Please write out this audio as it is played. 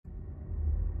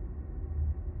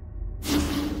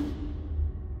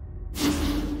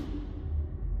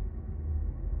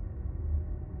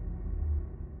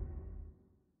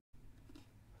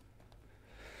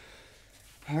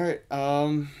All right.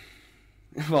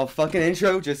 Well, fucking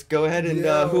intro. Just go ahead and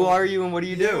who are you and what do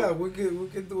you do? Yeah, we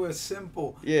could do it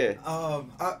simple. Yeah.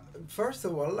 First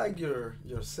of all, I like your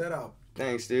setup.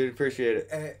 Thanks, dude. Appreciate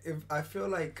it. If I feel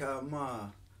like I'm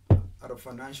at a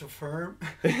financial firm,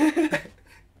 but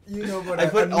I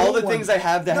put all the things I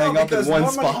have to hang up in one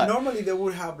spot. Normally they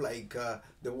would have like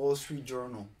the Wall Street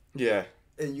Journal. Yeah.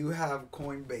 And you have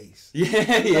Coinbase.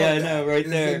 Yeah, I know, right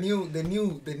there. The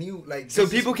new, like. So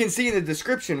people can see in the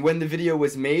description when the video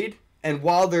was made, and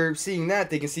while they're seeing that,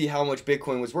 they can see how much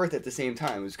Bitcoin was worth at the same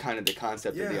time. It was kind of the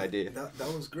concept of the idea.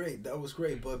 That was great. That was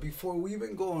great. But before we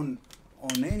even go on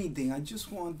anything, I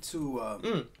just want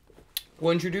to.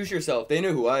 Well, introduce yourself. They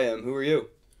know who I am. Who are you?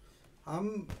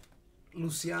 I'm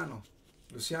Luciano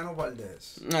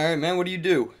Valdez. All right, man. What do you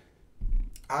do?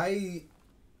 I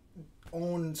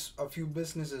own a few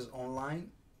businesses online.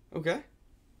 Okay.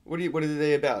 What are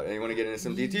they about? You want to get into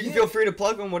some detail? You can feel free to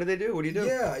plug them. What do they do? What do you do?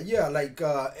 Yeah. Like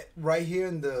right here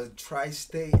in the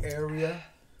tri-state area,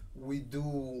 we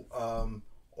do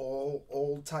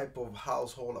all type of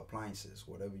household appliances,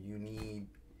 whatever you need.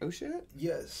 Oh shit.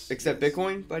 Yes. Except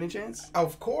Bitcoin, by any chance?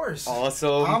 Of course.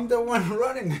 Awesome. I'm the one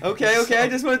running it. Okay. I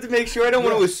just wanted to make sure. I don't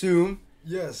want to assume.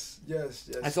 Yes.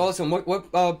 That's awesome.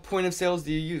 What point of sales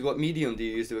do you use? What medium do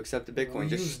you use to accept the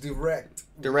Bitcoin? We use direct.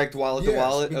 Direct wallet to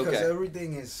wallet? Because okay.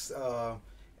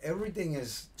 everything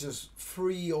is just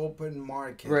free open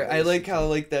market. Right. Basically. I like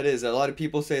how that is. A lot of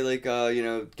people say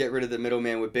get rid of the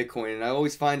middleman with Bitcoin, and I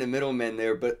always find a middleman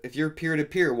there. But if you're peer to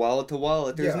peer, wallet to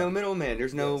wallet, there's no middleman.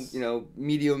 There's no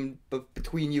medium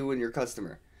between you and your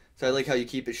customer. So I like how you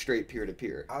keep it straight peer to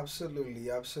peer. Absolutely,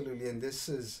 and this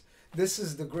is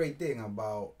the great thing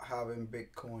about having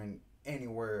Bitcoin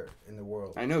anywhere in the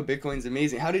world. I know Bitcoin's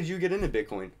amazing. How did you get into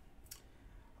Bitcoin?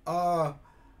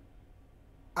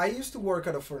 I used to work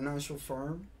at a financial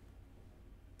firm,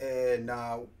 and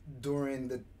during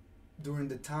the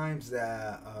times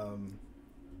that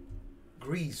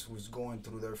Greece was going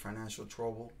through their financial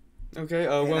trouble. Okay.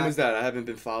 When was that? I haven't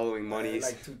been following monies.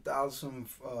 Like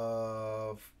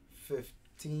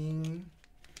 2015.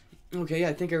 Okay, yeah,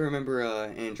 I think I remember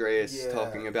Andreas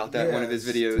talking about that in one of his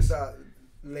videos.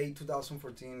 Late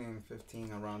 2014 and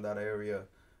 15, around that area.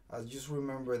 I just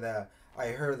remember that I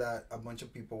heard that a bunch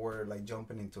of people were like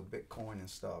jumping into Bitcoin and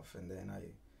stuff, and then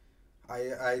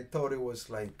I thought it was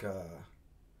like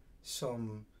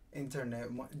some internet,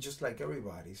 just like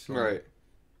everybody. Right.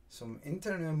 Some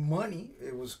internet money.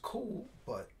 It was cool,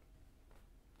 but.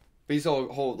 But you saw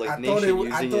a whole I nation using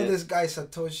it. I thought this guy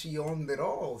Satoshi owned it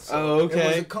all. So oh,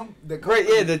 okay. It was right,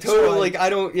 yeah, the total, I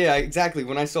don't, yeah, exactly.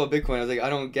 When I saw Bitcoin, I was like, I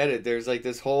don't get it. There's like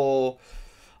this whole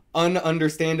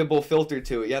ununderstandable filter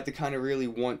to it. You have to kind of really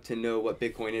want to know what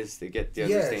Bitcoin is to get the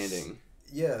understanding.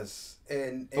 Yes.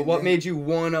 But what made you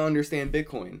want to understand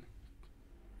Bitcoin?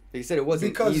 Like you said, it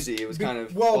wasn't easy. It was kind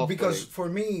of because for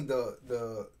me,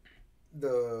 the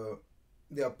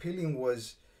appealing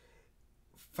was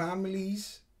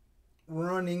families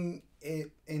running it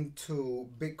into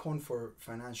Bitcoin for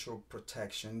financial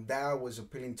protection. That was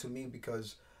appealing to me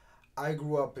because I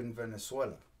grew up in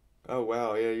Venezuela. Oh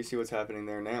wow, yeah, you see what's happening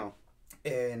there now.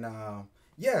 And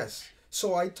yes,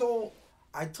 so I told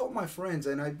my friends,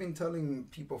 and I've been telling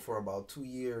people for about 2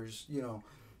 years,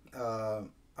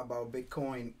 about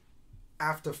Bitcoin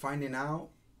after finding out,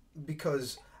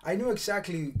 because I knew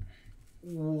exactly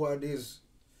what is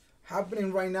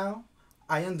happening right now.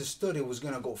 I understood it was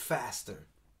going to go faster,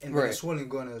 and Venezuela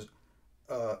going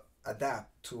to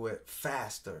adapt to it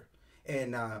faster.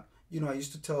 And, I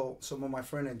used to tell some of my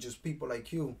friends and just people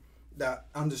like you that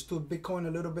understood Bitcoin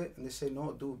a little bit, and they say,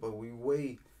 no, dude, but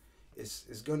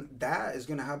it's going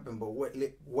to happen, but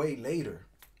way later.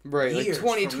 Right, years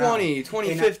like 2020,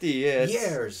 2050,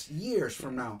 Years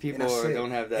from now. People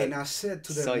don't have that. And I said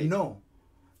to them, no.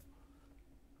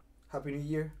 Happy New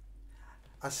Year.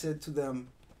 I said to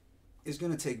them, it's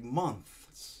going to take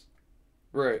months.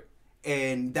 Right.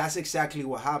 And that's exactly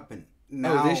what happened.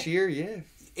 Now, this year, yeah.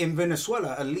 In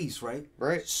Venezuela, at least, right?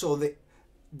 Right. So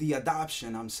the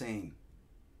adoption, I'm saying,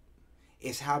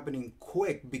 is happening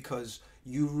quick because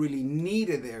you really need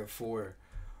it there to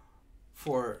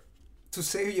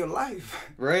save your life.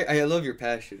 Right. I love your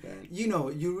passion, man.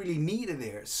 You really need it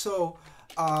there. So,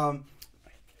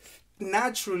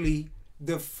 naturally,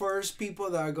 the first people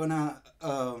that are gonna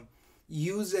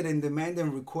use it and demand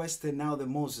and request it now the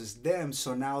most is them.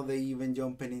 So now they even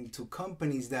jumping into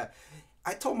companies that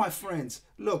I told my friends,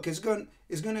 look, it's gonna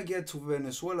get to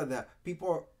Venezuela that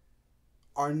people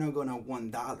are not gonna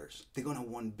want dollars. They're gonna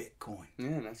want Bitcoin.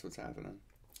 Yeah, that's what's happening.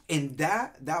 And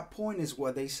that point is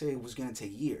what they say was gonna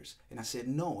take years. And I said,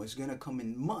 no, it's gonna come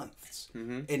in months.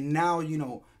 Mm-hmm. And now,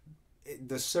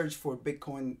 the search for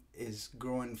Bitcoin is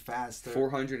growing faster.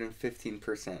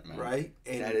 415%, man. Right?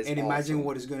 And, that is and imagine awesome.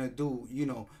 what it's going to do, you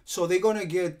know. So they're going to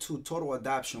get to total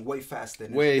adoption way faster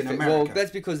than America. Well, that's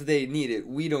because they need it.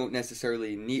 We don't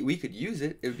necessarily need. We could use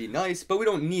it. It would be nice, but we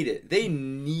don't need it. They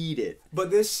need it. But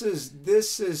this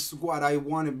is what I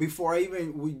wanted before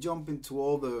we jump into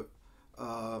all the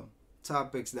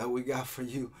topics that we got for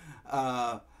you.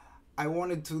 I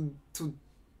wanted to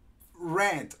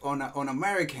rant on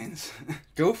Americans.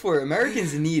 Go for it.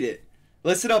 Americans need it.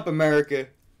 Listen up, America.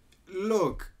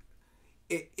 Look,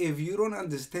 if you don't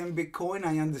understand Bitcoin,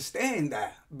 I understand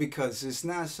that, because it's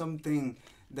not something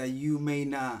that you may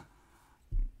not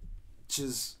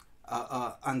just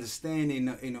understand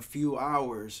in a few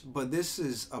hours. But this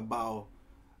is about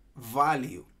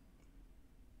value,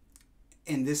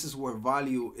 and this is where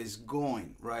value is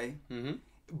going, right? Mm-hmm.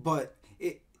 But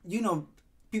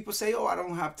people say, "Oh, I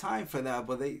don't have time for that,"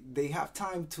 but they have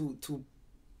time to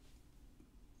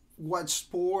watch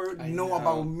sport, know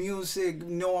about music,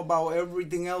 know about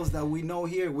everything else that we know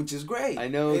here, which is great. I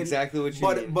know exactly what you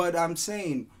mean. But I'm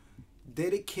saying,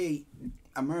 dedicate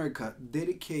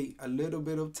a little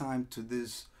bit of time to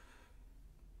these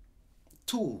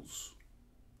tools,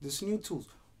 these new tools.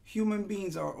 Human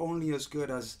beings are only as good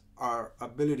as our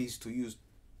abilities to use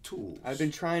tools. I've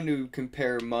been trying to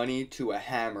compare money to a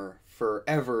hammer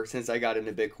forever since I got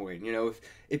into Bitcoin. You know,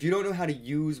 if you don't know how to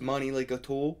use money like a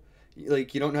tool,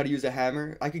 like you don't know how to use a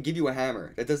hammer, I could give you a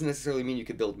hammer. That doesn't necessarily mean you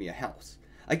could build me a house.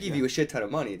 I give you a shit ton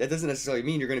of money. That doesn't necessarily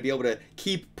mean you're going to be able to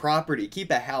keep property,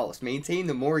 keep a house, maintain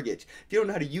the mortgage. If you don't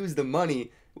know how to use the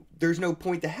money, there's no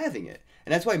point to having it.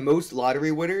 And that's why most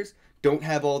lottery winners don't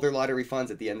have all their lottery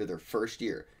funds at the end of their first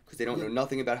year, because they don't know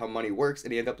nothing about how money works,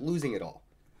 and they end up losing it all.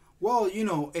 Well,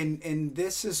 and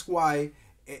this is why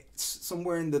it's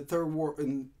somewhere in the third world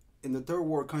in the third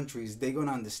world countries, they're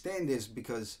gonna understand this,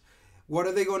 because what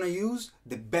are they gonna use?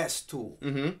 The best tool.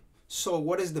 Mm-hmm. So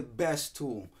what is the best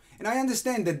tool? And I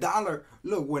understand the dollar.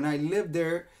 Look, when I lived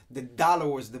there, the dollar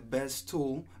was the best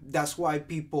tool. That's why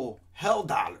people held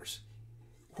dollars.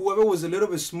 Whoever was a little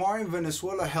bit smart in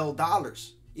Venezuela held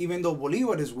dollars, even though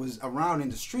Bolivar was around in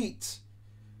the streets.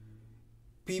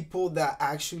 People that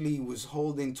actually was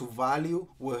holding to value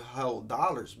were held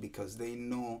dollars, because they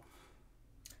know.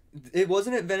 It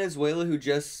wasn't it Venezuela who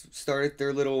just started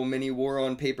their little mini war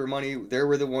on paper money. They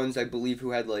were the ones, I believe,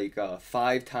 who had like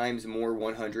 5 times more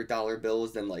 $100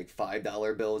 bills than like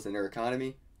 $5 bills in their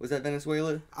economy. Was that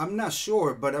Venezuela? I'm not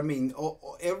sure, but I mean,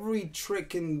 every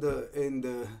trick in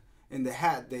the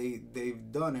hat,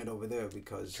 they've done it over there,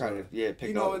 because trying to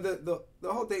pick up. the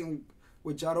whole thing,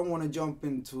 which I don't want to jump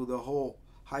into the whole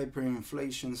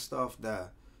hyperinflation stuff,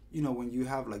 that when you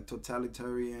have like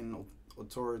totalitarian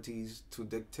authorities to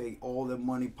dictate all the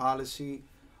money policy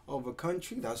of a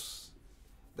country, that's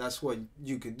what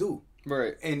you could do,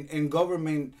 right? And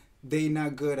government, they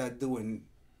not good at doing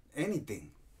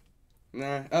anything.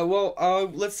 Nah.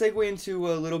 Let's segue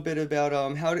into a little bit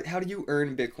about how do you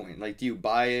earn Bitcoin? Like, do you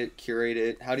buy it, curate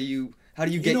it? How do you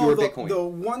get your Bitcoin? The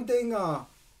one thing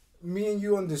me and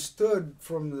you understood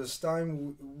from this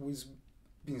time we've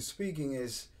been speaking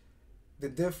is the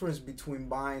difference between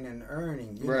buying and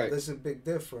earning. Right. There's a big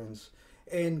difference.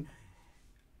 And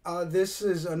this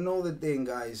is another thing,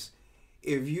 guys.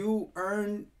 If you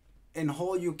earn and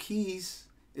hold your keys,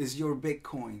 is your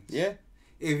Bitcoin. Yeah.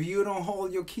 If you don't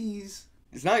hold your keys,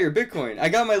 it's not your Bitcoin. I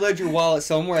got my Ledger wallet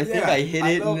somewhere. I think I hid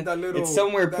it. It's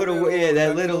somewhere put away. Yeah,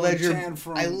 that little Ledger.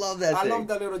 I love that thing. I love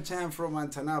that little chant from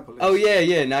Antanapolis. Oh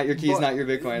yeah. Not your keys, not your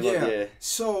Bitcoin. I love it. Yeah.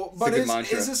 So, but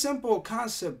it's a simple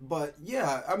concept. But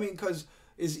yeah, I mean, because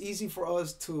it's easy for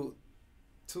us to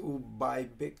buy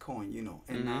Bitcoin,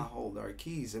 and not hold our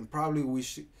keys. And probably we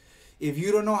should. If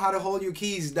you don't know how to hold your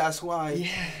keys, that's why.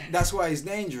 Yeah. That's why it's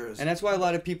dangerous. And that's why a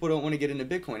lot of people don't want to get into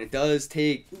Bitcoin. It does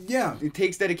take. Yeah. It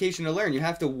takes dedication to learn. You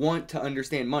have to want to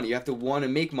understand money. You have to want to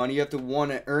make money. You have to want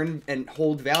to earn and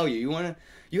hold value.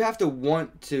 You have to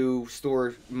want to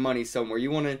store money somewhere.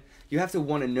 You have to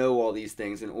want to know all these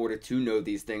things in order to know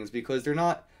these things, because they're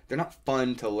not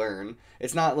fun to learn.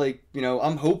 It's not like,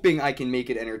 I'm hoping I can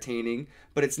make it entertaining,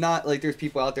 but it's not like there's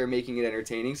people out there making it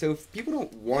entertaining. So if people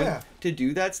don't want to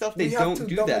do that stuff, they don't do that.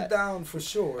 We have to dumb it down for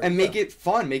sure. And make it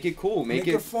fun, make it cool, make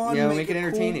it fun, make it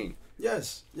entertaining. Cool.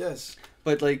 Yes.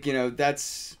 But like,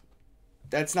 that's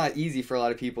not easy for a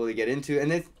lot of people to get into.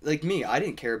 And it's like me, I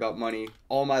didn't care about money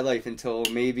all my life until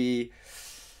maybe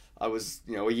I was,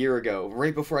 a year ago,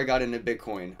 right before I got into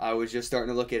Bitcoin. I was just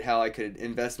starting to look at how I could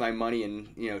invest my money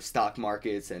in, stock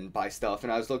markets and buy stuff.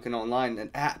 And I was looking online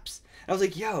at apps. And I was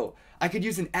like, I could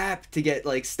use an app to get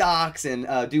like stocks and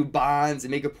do bonds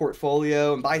and make a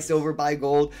portfolio and buy silver, buy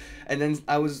gold. And then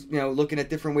I was, looking at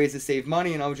different ways to save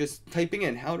money, and I was just typing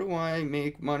in, how do I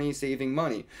make money saving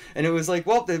money? And it was like,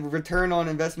 well, the return on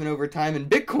investment over time in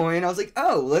Bitcoin. I was like,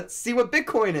 oh, let's see what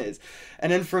Bitcoin is.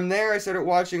 And then from there, I started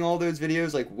watching all those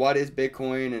videos, like what is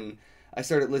Bitcoin, and I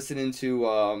started listening to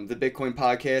the Bitcoin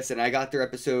podcast, and I got their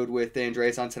episode with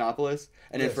Andreas Antonopoulos.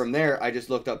 And then from there, I just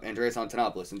looked up Andreas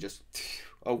Antonopoulos and just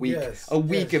a week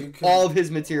of all of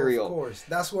his material. Of course,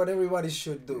 that's what everybody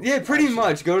should do. Yeah, pretty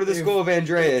much. Go to the school of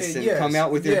Andreas and come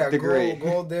out with your degree.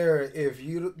 Go there if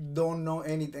you don't know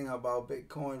anything about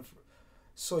Bitcoin,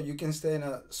 so you can stay in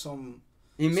some.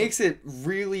 He makes it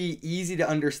really easy to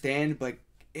understand, but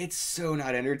it's so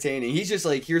not entertaining. He's just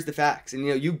like, here's the facts, and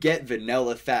you get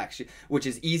vanilla facts, which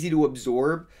is easy to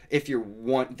absorb if you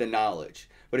want the knowledge.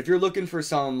 But if you're looking for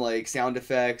some like sound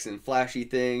effects and flashy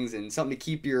things and something to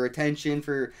keep your attention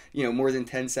for, more than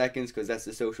 10 seconds, because that's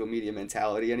the social media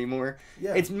mentality anymore,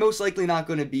 it's most likely not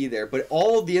going to be there. But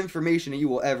all the information that you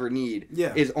will ever need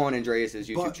is on Andreas's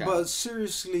YouTube channel. But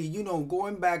seriously,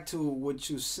 going back to what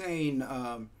you're saying,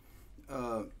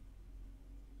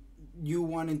 you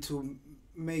wanting to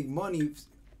make money,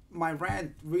 my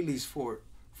rant really is for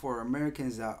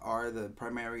Americans that are the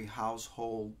primary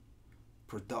household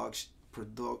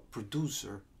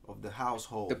producer of the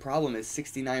household. The problem is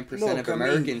 69% of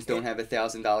Americans don't have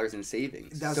 $1,000 in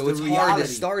savings. So it's reality. Hard to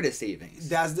start a savings.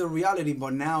 That's the reality,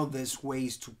 but now there's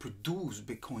ways to produce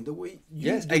Bitcoin the way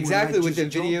you do, exactly, like with the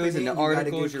videos and the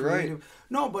articles, you're right.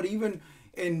 No, but even,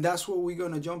 and that's what we're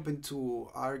gonna jump into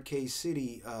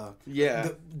Arcade.City.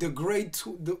 The great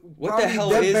what the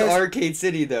hell is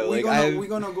Arcade.City though? We're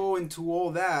gonna go into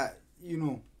all that,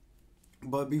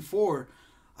 but before,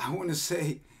 I want to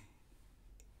say,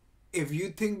 if you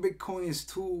think Bitcoin is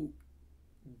too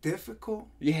difficult,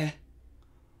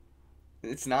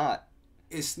 it's not.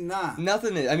 It's not.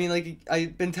 Nothing is. I mean, like,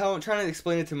 I've been trying to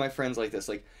explain it to my friends like this.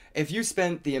 Like, if you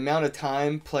spent the amount of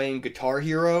time playing Guitar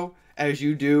Hero as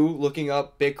you do looking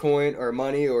up Bitcoin or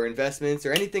money or investments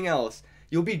or anything else,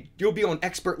 you'll be on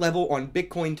expert level on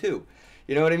Bitcoin too.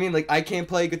 You know what I mean? Like, I can't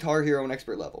play Guitar Hero on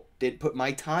expert level. Did put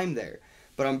my time there.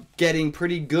 But I'm getting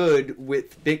pretty good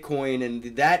with Bitcoin, and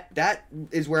that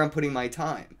is where I'm putting my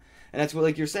time. And that's what,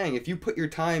 like you're saying, if you put your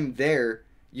time there,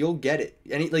 you'll get it.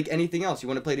 Like anything else, you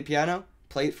want to play the piano?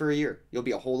 Play it for a year. You'll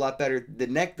be a whole lot better the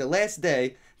last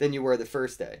day than you were the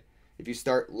first day. If you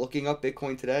start looking up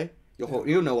Bitcoin today,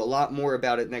 you'll know a lot more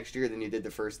about it next year than you did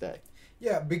the first day.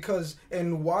 Yeah, because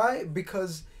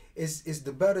it's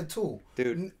the better tool.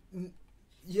 Dude.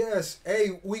 Yes,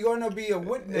 hey, we're gonna be a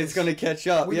witness. It's gonna catch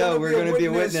up. We're gonna be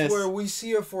a witness where we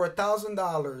see it for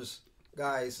 $1,000,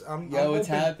 guys. It's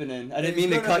happening. I didn't mean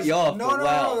to cut you off.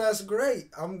 No, that's great.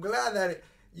 I'm glad that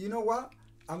you know what?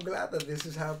 I'm glad that this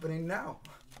is happening now.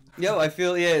 I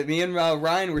feel me and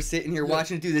Ryan were sitting here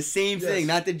watching it do the same thing.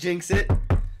 Not to jinx it,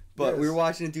 but we were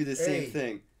watching it do the same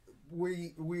thing.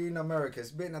 We in America,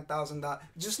 it's been $1,000,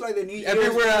 just like the New Year's.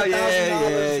 Everywhere else,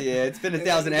 it's been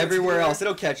 1,000 everywhere else.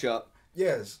 It'll catch up.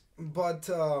 Yes, but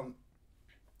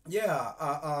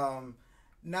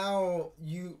now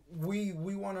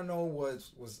we want to know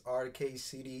was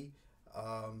Arcade.City.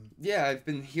 I've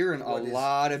been hearing a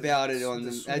lot about it on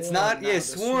the it's not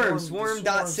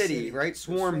SWARM.CiTY, right?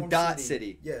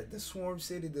 SWARM.CiTY. Yeah, the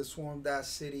SWARM.CiTY, the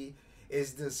SWARM.CiTY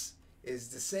is the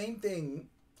same thing,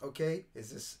 okay?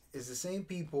 Is the same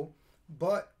people,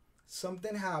 but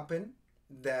something happened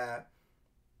that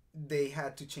they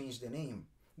had to change the name.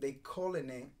 They calling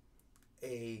it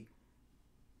a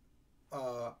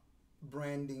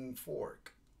branding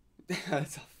fork.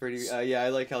 That's pretty. I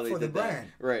like how they did for the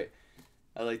brand. That. Right.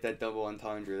 I like that double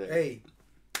entendre there. Hey.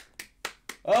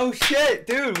 Oh shit,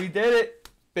 dude, we did it.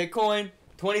 Bitcoin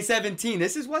 2017.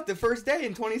 This is the first day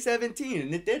in 2017,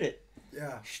 and it did it.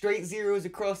 Yeah. Straight zeros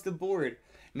across the board.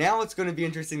 Now it's going to be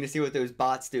interesting to see what those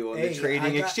bots do on the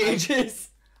trading exchanges.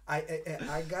 I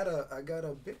got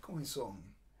a Bitcoin song.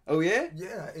 Oh, yeah?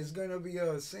 Yeah, it's going to be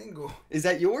a single. Is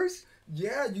that yours?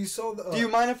 Yeah, you saw the... Do you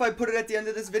mind if I put it at the end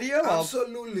of this video?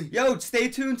 Absolutely. Yo, stay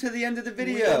tuned to the end of the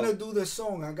video. We're going to do the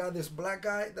song. I got this black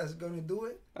guy that's going to do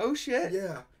it. Oh, shit.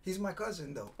 Yeah. He's my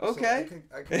cousin, though. Okay. So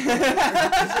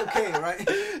it's okay, right?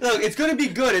 Look, it's going to be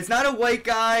good. It's not a white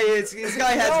guy. This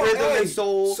guy has rhythm and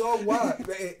soul. So what?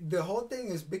 The whole thing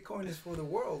is Bitcoin is for the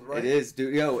world, right? It is,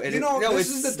 dude.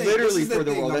 It's literally for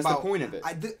the world. That's the point of it.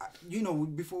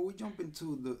 Before we jump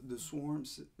into the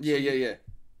swarms. Yeah.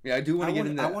 Yeah, I do want to get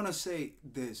into that. I want to say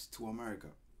this to America.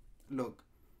 Look,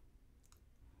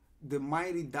 the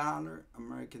mighty dollar,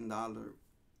 American dollar,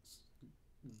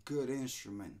 good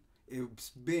instrument.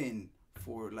 It's been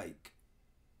for like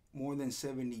more than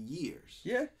 70 years.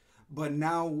 Yeah. But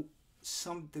now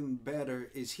something better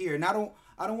is here. And I don't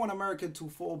want America to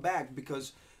fall back,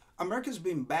 because America's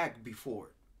been back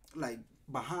before, like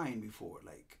behind before.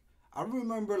 Like I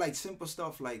remember like simple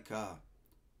stuff like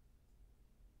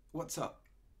what's up?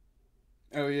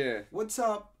 Oh yeah. What's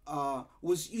up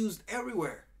was used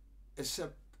everywhere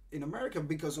except in America,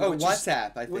 because of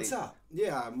WhatsApp, I think. What's up?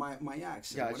 Yeah, my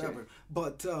accent, gotcha. Whatever.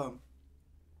 But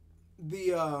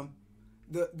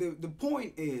the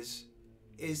point is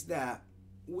that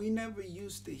we never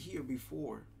used to hear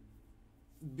before,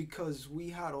 because we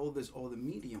had all the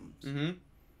mediums. Mm-hmm.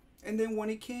 And then when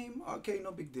it came, okay,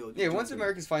 no big deal. Yeah, once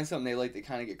Americans find something they like, they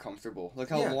kind of get comfortable. Look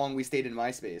how long we stayed in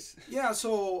MySpace. Yeah,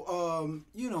 so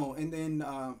and then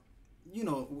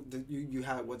you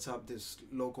had WhatsApp, this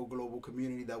local global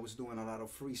community that was doing a lot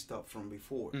of free stuff from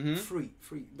before. Mm-hmm.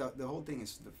 Free. The whole thing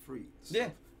is the free stuff. Yeah.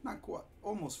 Not quite,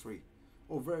 almost free,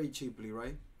 or very cheaply,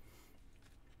 right?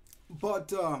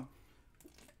 But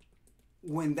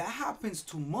when that happens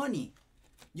to money,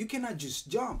 you cannot just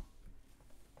jump.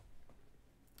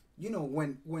 You know,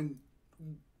 when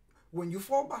you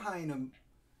fall behind them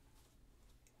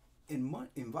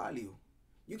in value,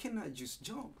 you cannot just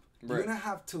jump. Right. You're gonna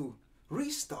have to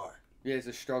restart. Yeah, it's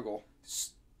a struggle.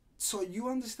 So you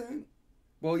understand?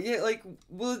 Well, yeah, like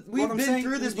we've been saying,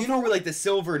 through this before with like the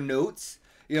silver notes,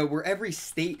 where every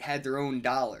state had their own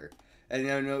dollar. And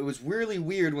it was really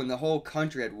weird when the whole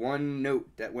country had one note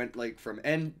that went like from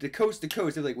end to coast.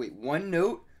 They're like, wait, one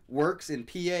note works in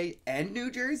PA and New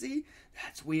Jersey?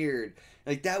 That's weird.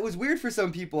 Like, that was weird for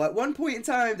some people. At one point in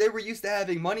time, they were used to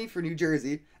having money for New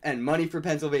Jersey and money for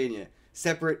Pennsylvania.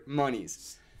 Separate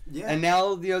monies. Yeah. And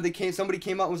now, somebody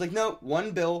came out and was like, no,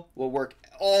 one bill will work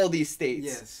all these states.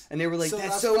 Yes. And they were like, So that's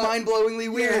that's so what-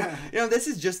 mind-blowingly weird. Yeah. This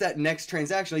is just that next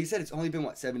transaction. Like you said, it's only been,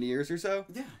 70 years or so?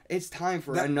 Yeah. It's time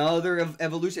for another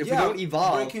evolution. If we Yeah, don't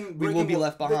evolve, we will be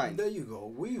left behind. There you go.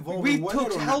 We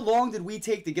evolved. How long did we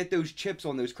take to get those chips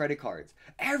on those credit cards?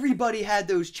 Everybody had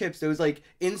those chips. Those like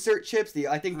insert chips.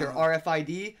 I think they're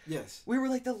RFID. Yes. We were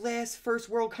like the last first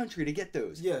world country to get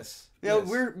those. Yes. You know,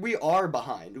 yes. we are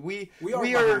behind. We are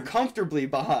behind. comfortably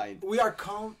behind. We are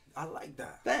I like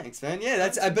that. Thanks, man.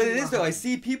 Yeah, but it is though. I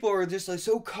see people are just like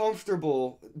so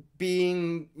comfortable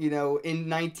being, in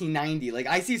 1990. Like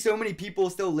I see so many people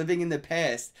still living in the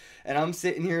past, and I'm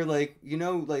sitting here like,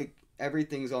 like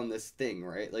everything's on this thing,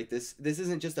 right? Like this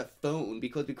isn't just a phone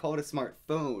because we call it a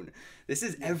smartphone. This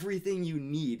is everything you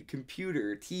need: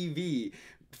 computer, TV,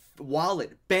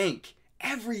 wallet, bank,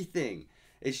 everything.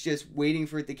 It's just waiting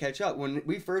for it to catch up. When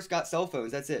we first got cell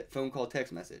phones, that's it. Phone call,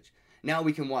 text message. Now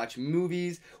we can watch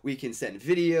movies, we can send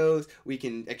videos, we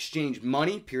can exchange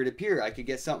money peer-to-peer. I could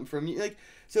get something from you.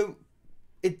 So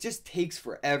it just takes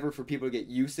forever for people to get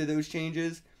used to those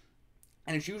changes.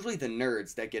 And it's usually the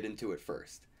nerds that get into it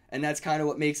first. And that's kind of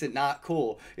what makes it not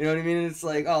cool. You know what I mean? It's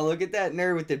like, oh, look at that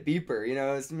nerd with the beeper.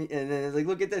 It's me. And then it's like,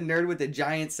 look at the nerd with the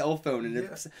giant cell phone. And it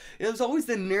was always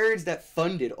the nerds that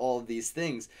funded all of these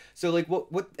things. So like,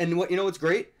 what's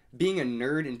great? Being a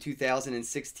nerd in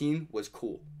 2016 was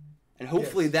cool. And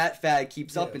hopefully that fad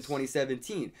keeps up in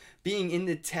 2017. Being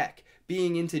into tech,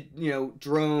 being into,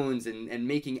 drones and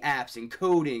making apps and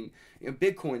coding,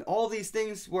 Bitcoin, all these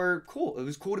things were cool. It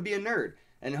was cool to be a nerd.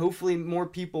 And hopefully more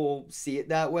people see it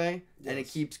that way, and it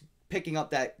keeps picking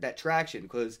up that traction.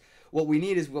 Because what we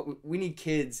need is we need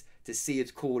kids to see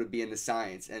it's cool to be into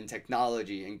science and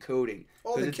technology and coding.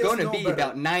 Because it's going to be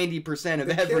about 90% of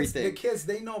everything. The kids,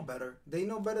 they know better. They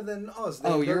know better than us.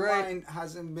 You're right. Their mind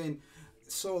hasn't been,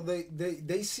 so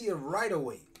they see it right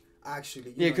away.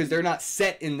 Actually, because they're not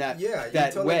set in that you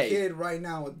tell way. a kid right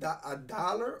now a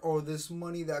dollar or this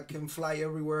money that can fly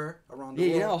everywhere around the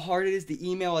world. You know how hard it is to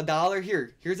email a dollar?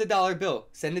 Here's a dollar bill.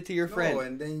 Send it to your friend.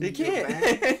 And then they can't.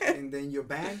 And then your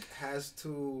bank has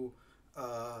to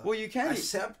you can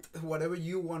accept whatever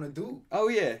you want to do. Oh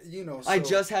yeah. So I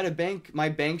just had a bank. My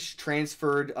banks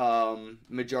transferred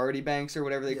majority banks or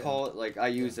whatever they call it. Like I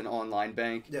used an online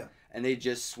bank. Yeah. And they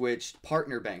just switched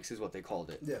partner banks is what they called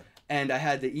it. Yeah. And I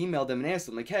had to email them and ask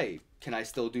them, like, hey, can I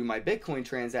still do my Bitcoin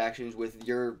transactions with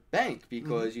your bank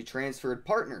because you transferred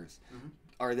partners?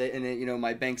 Are they? And then,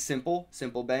 my bank's Simple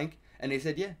Bank, and they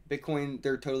said, yeah, Bitcoin,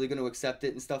 they're totally going to accept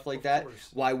it and stuff like that.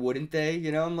 Course. Why wouldn't they?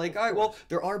 I'm like, all right, well,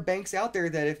 there are banks out there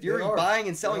that if you're buying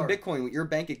and selling Bitcoin with your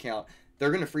bank account,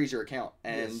 they're going to freeze your account,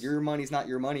 and your money's not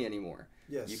your money anymore.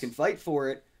 Yes. You can fight for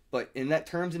it, but in that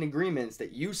terms and agreements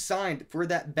that you signed for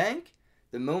that bank,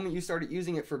 the moment you started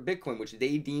using it for Bitcoin, which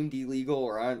they deemed illegal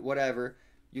or whatever,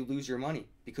 you lose your money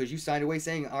because you signed away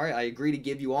saying, all right, I agree to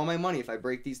give you all my money if I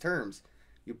break these terms.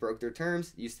 You broke their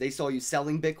terms. They saw you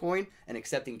selling Bitcoin and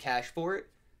accepting cash for it.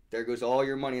 there goes all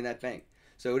your money in that bank.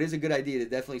 So it is a good idea to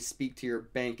definitely speak to your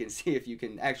bank and see if you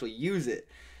can actually use it.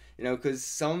 You know, because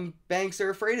some banks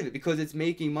are afraid of it because it's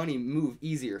making money move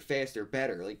easier, faster,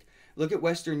 better. Like, look at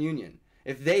Western Union.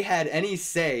 If they had any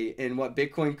say in what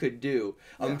Bitcoin could do,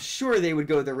 I'm sure they would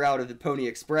go the route of the Pony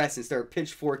Express and start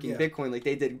pitchforking Bitcoin like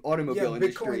they did automobile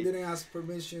industry. Bitcoin didn't ask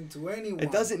permission to anyone.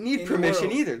 It doesn't need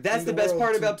permission either. That's the best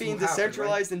part about being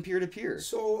decentralized and peer-to-peer.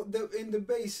 So in the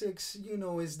basics, you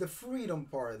know, is the freedom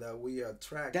part that we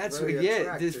attract. That's what,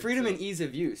 the freedom and ease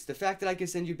of use. The fact that I can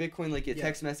send you Bitcoin like a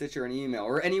text message or an email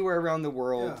or anywhere around the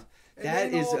world,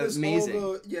 that is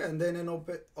amazing. And then it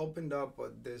opened up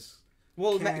this.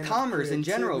 Well, commerce in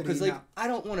general, because like I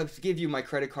don't want to give you my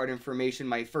credit card information,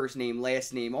 my first name,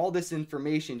 last name, all this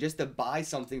information just to buy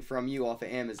something from you off of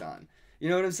Amazon. You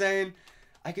know what I'm saying?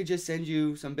 I could just send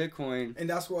you some Bitcoin, and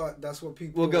that's what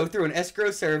people will go through an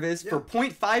escrow service for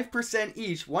 0.5%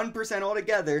 each, 1%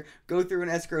 altogether. Go through an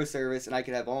escrow service, and I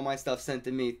could have all my stuff sent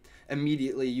to me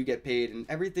immediately. You get paid, and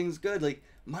everything's good. Like,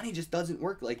 money just doesn't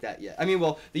work like that yet. I mean,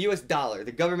 well, the U.S. dollar,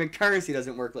 the government currency,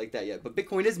 doesn't work like that yet. But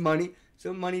Bitcoin is money,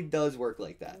 so money does work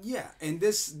like that. Yeah, and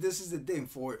this is the thing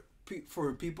for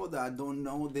people that don't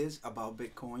know this about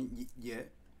Bitcoin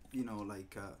yet, you know,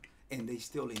 like, and they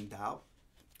still in doubt.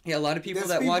 Yeah, a lot of people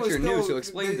that watch your news, so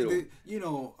explain to them. You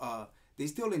know, they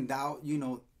still in doubt. You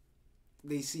know,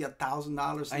 they see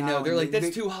 $1,000. I know, they're like, that's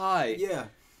too high. Yeah.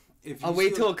 I'll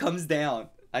wait till it comes down.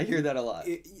 I hear that a lot.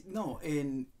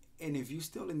 And if you're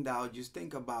still in doubt, just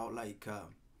think about like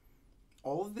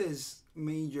all this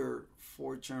major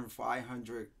Fortune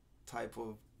 500 type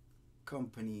of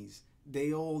companies.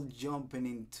 They all jumping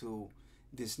into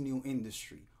this new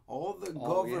industry. All the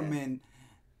government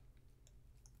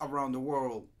around the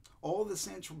world, all the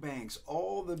central banks,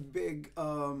 all the big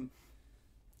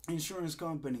insurance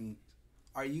companies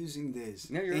are using this.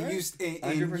 No, you're right.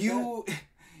 And you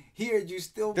here, you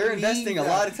still they're investing a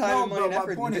lot of time and money and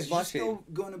effort in this blockchain. You're still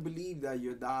gonna believe that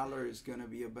your dollar is gonna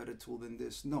be a better tool than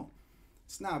this. No,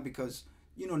 it's not, because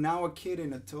you know now a kid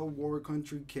in a third world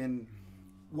country can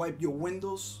wipe your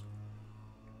windows,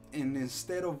 and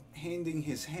instead of handing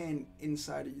his hand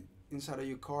inside of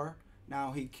your car,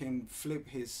 now he can flip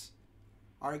his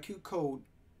RQ code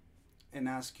and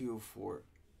ask you for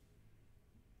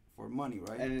money,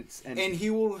 right? And he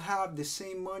will have the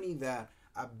same money that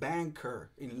a banker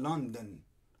in London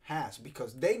has,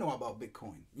 because they know about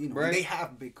Bitcoin. You know, they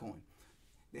have Bitcoin.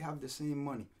 They have the same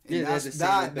money. And that's the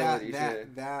same abilities.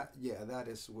 That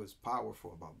is what's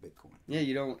powerful about Bitcoin. Yeah,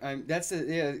 you don't. That's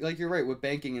like you're right with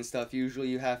banking and stuff. Usually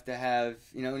you have to have,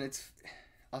 you know, and it's.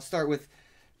 I'll start with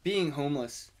being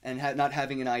homeless and not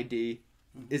having an ID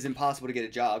is impossible to get a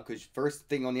job, because first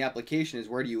thing on the application is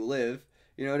where do you live.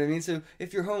 You know what I mean? So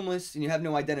if you're homeless and you have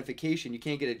no identification, you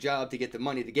can't get a job to get the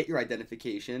money to get your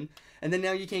identification. And then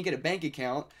now you can't get a bank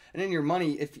account. And then your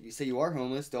money, if you say you are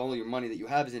homeless, all your money that you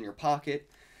have is in your pocket.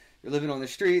 You're living on the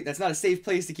street. That's not a safe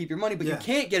place to keep your money, but you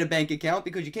can't get a bank account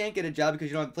because you can't get a job because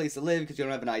you don't have a place to live, because you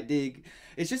don't have an ID.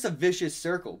 It's just a vicious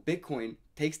circle. Bitcoin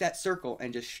takes that circle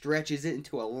and just stretches it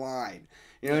into a line.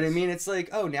 You know what I mean? It's like,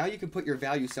 oh, now you can put your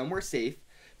value somewhere safe,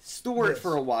 store it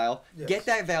for a while, get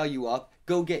that value up,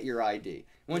 go get your ID.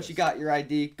 Once you got your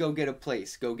ID, go get a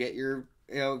place, go get your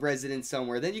residence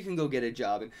somewhere. Then you can go get a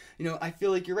job. And I feel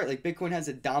like you're right. Like Bitcoin has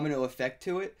a domino effect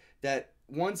to it, that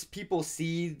once people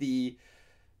see the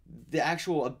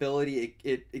actual ability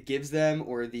it gives them,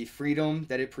 or the freedom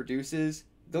that it produces,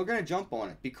 they're going to jump on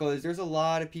it, because there's a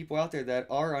lot of people out there that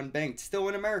are unbanked still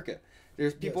in America.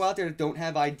 There's people out there that don't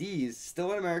have IDs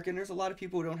still in America, and there's a lot of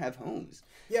people who don't have homes.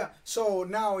 Yeah, so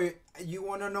now you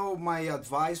want to know my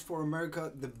advice for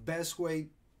America, the best way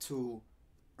to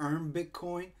earn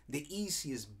Bitcoin, the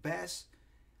easiest, best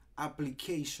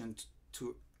application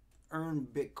to earn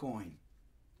Bitcoin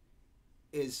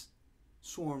is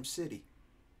SWARM.CiTY.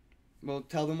 Well,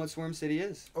 tell them what SWARM.CiTY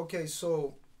is. Okay,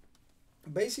 so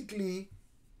basically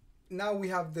now we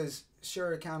have this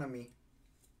shared economy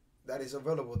that is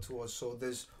available to us. So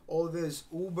there's all this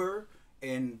Uber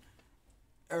and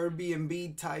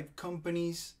Airbnb type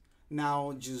companies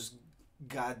now just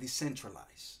got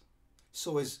decentralized.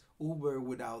 So it's Uber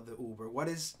without the Uber. What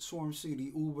is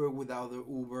SWARM.CiTY? Uber without the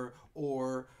Uber,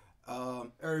 or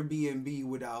Airbnb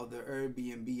without the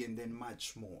Airbnb, and then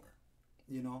much more.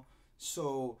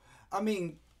 So I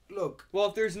mean, look. Well,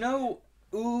 if there's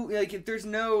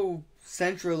no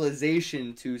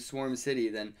centralization to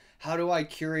SWARM.CiTY, then how do I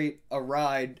curate a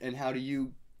ride, and how do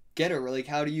you get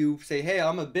how do you say, hey,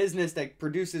 I'm a business that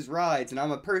produces rides and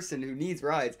I'm a person who needs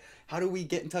rides? How do we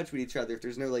get in touch with each other if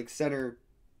there's no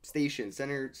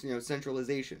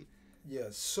centralization?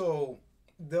 Yes. So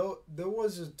there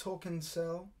was a token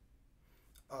sale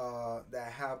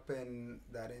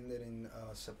that ended in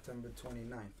September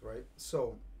 29th, right?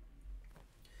 So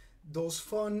those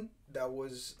fund that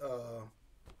was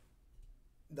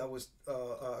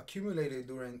accumulated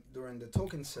during the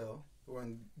token sale,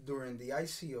 during the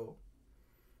ICO,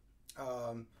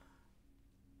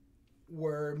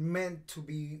 were meant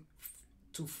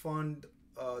to fund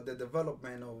the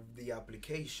development of the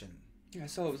application. Yeah,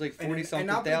 so it was like 40-something an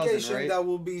application right? that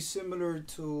will be similar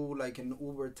to like an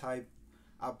Uber type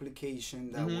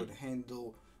application that would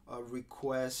handle a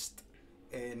request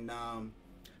and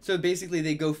so basically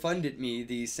they GoFunded me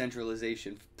the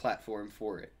centralization platform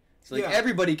for it. So like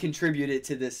everybody contributed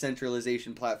to this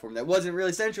centralization platform that wasn't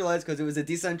really centralized because it was a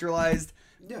decentralized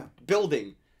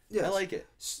building. Yes. I like it.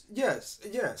 Yes.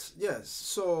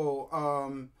 So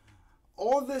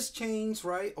all this chains,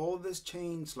 right? All this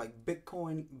chains like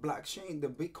Bitcoin blockchain, the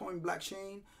Bitcoin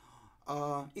blockchain,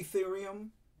 Ethereum.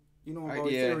 You know about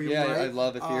Ethereum, yeah, right? I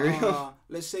love Ethereum.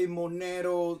 Let's say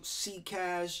Monero,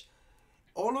 Zcash,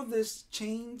 all of these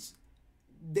chains,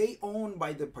 they owned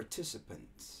by the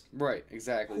participants. Right,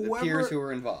 exactly. The peers who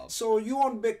were involved. So you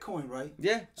own Bitcoin, right?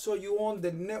 Yeah. So you own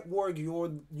the network, you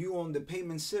own the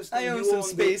payment system. I own some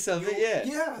space of it, yeah.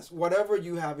 Yes, whatever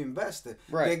you have invested.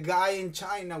 Right. The guy in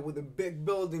China with a big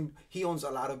building, he owns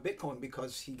a lot of Bitcoin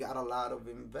because he got a lot of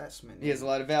investment. He has a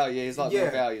lot of value. Yeah, he has a lot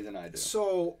more value than I do.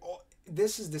 So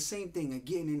this is the same thing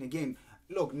again and again.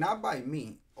 Look, not by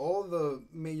me. All the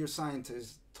major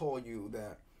scientists told you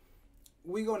that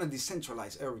we're going to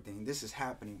decentralize everything. This is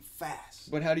happening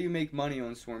fast. But how do you make money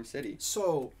on Swarm City?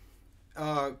 So,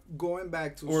 going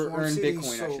back to or Swarm earn City,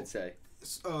 Bitcoin, I should say.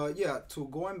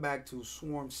 Going back to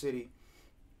Swarm City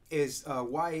is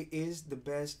why it is the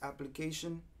best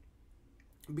application.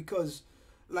 Because,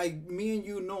 like me and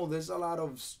you know, there's a lot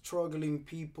of struggling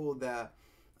people that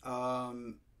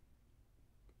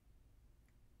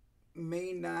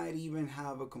may not even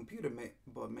have a computer,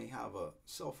 but may have a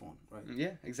cell phone, right?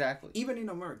 Yeah, exactly. Even in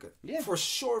America. Yeah. For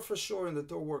sure in the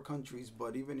third world countries,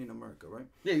 but even in America, right?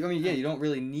 Yeah, I mean, you don't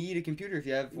really need a computer if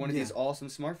you have one of these awesome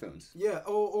smartphones. Yeah,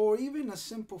 or even a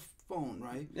simple phone,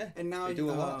 right? Yeah, and now they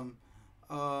do a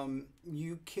lot.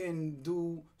 You can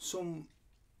do some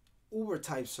Uber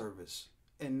type service,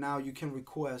 and now you can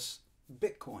request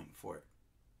Bitcoin for it.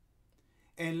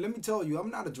 And let me tell you, I'm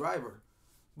not a driver.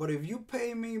 But if you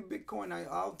pay me Bitcoin,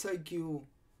 I'll take you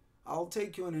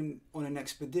on an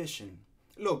expedition.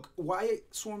 Look, why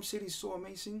Swarm City is so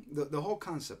amazing? The whole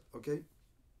concept, okay?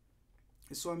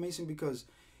 It's so amazing because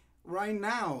right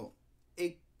now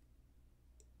it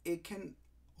can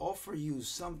offer you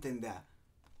something that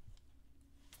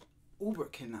Uber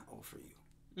cannot offer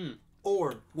you.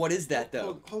 Or what is that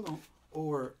though? Hold on.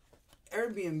 Or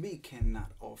Airbnb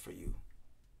cannot offer you.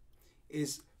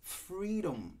 Is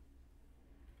freedom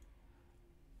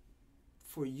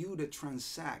for you to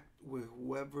transact with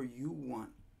whoever you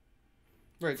want.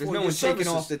 Right, there's no one taking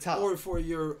off the top. Or for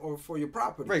your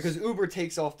property. Right, because Uber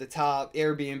takes off the top,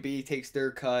 Airbnb takes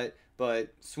their cut,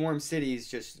 but Swarm City is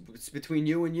just it's between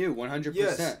you and you,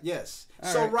 100%. Yes.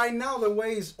 So right now the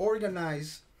way it's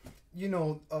organized,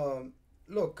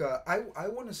 look, I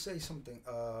want to say something.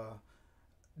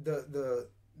 The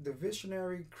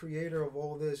visionary creator of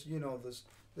all this,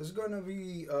 there's gonna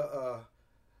be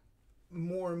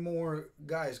more and more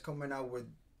guys coming out with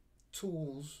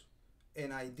tools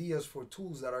and ideas for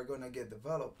tools that are going to get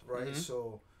developed, right? Mm-hmm.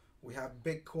 So we have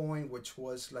Bitcoin, which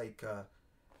was like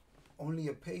only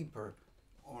a paper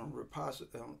on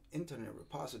internet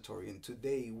repository, and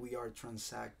today we are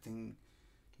transacting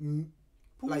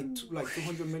like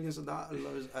 $200 million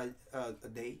a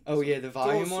day. Oh yeah, the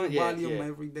volume on it. Volume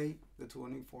every day, the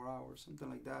 24 hours, something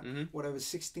like that. Mm-hmm. Whatever,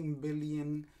 16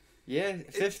 billion. Yeah,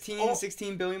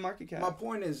 16 billion market cap. My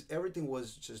point is, everything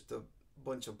was just a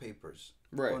bunch of papers.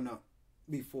 Right.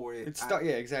 Before it.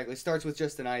 Yeah, exactly. It starts with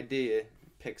just an idea,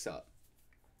 picks up.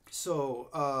 So,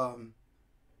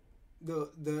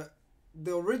 the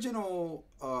original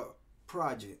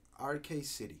project,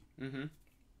 Arcade.City,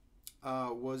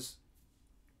 was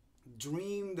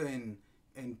dreamed and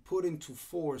put into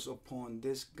force upon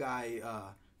this guy,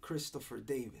 Christopher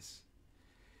Davis.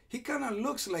 He kind of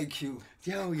looks like you.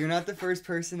 Yo, you're not the first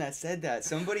person that said that.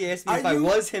 Somebody asked me if I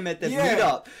was him at the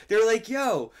meetup. They were like,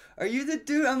 yo, are you the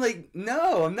dude? I'm like,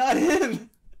 no, I'm not him.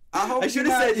 I should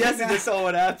have said yes and they saw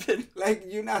what happened. Like,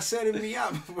 you're not setting me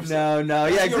up. No.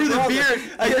 Yeah, I grew the beard.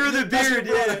 I grew the beard,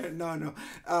 yeah. No.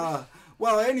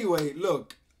 Well, anyway,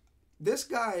 look. This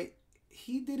guy,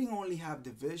 he didn't only have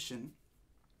the vision,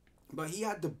 but he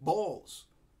had the balls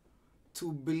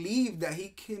to believe that he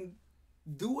can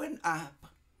do an app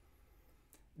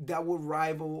that would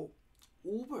rival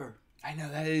Uber. I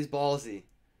know, that is ballsy.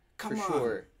 Come on.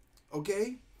 sure.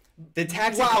 Okay. The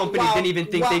taxi company didn't even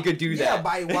think they could do that.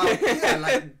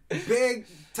 Like big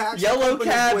taxi Yellow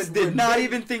companies cabs did not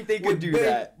even think they could do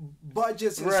that.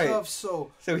 Budgets and stuff.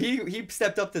 So he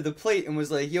stepped up to the plate and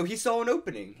was like, yo, he saw an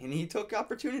opening and he took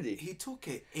opportunity. He took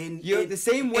it. And the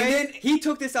same way he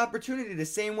took this opportunity, the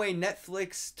same way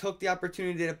Netflix took the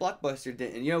opportunity that Blockbuster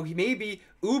didn't. You know, maybe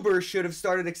Uber should have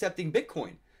started accepting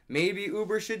Bitcoin. Maybe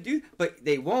Uber should do, but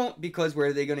they won't, because where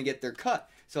are they going to get their cut?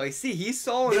 So I see he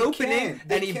saw an opening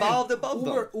and evolved above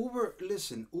them. Uber,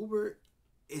 listen, Uber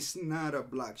is not a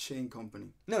blockchain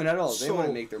company. No, not at all. They want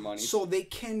to make their money. So they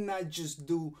cannot just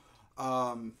do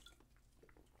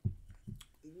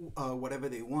whatever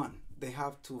they want. They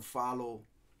have to follow.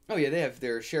 Oh yeah, they have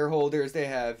their shareholders. They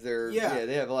have their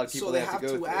they have a lot of people. So they have to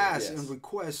go through. ask and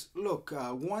request. Look,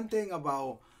 one thing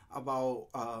about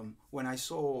when I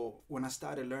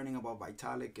started learning about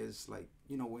Vitalik is like,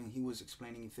 you know, when he was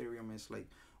explaining Ethereum, it's like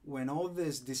when all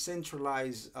this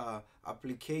decentralized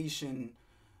application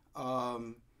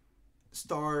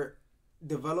start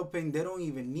developing, they don't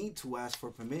even need to ask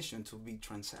for permission to be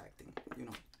transacting, you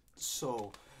know.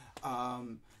 So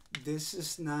this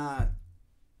is not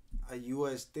a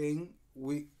US thing.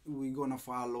 We're gonna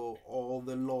follow all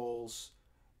the laws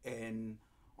and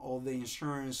all the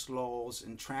insurance laws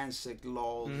and transit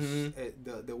laws,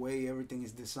 the way everything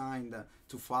is designed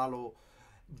to follow,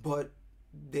 but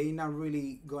they not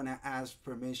really gonna ask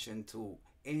permission to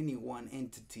any one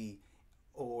entity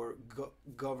or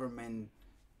government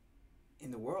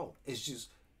in the world. It's just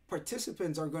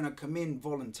participants are gonna come in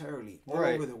voluntarily all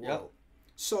over the world. Yep.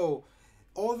 So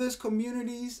all these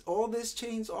communities, all these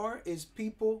chains is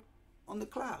people on the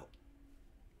cloud.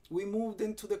 We moved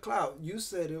into the cloud. You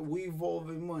said it. We evolve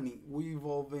in money. We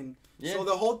evolve in. Yeah. So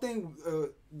the whole thing,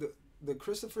 the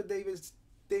Christopher Davis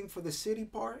thing for the city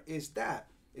part is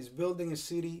building a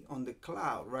city on the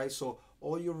cloud, right? So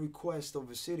all your requests of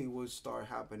a city will start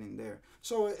happening there.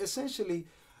 So essentially,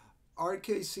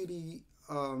 Arcade.City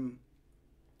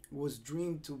was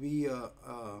dreamed to be a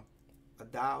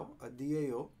DAO, a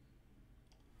DAO.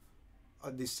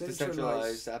 A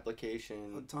decentralized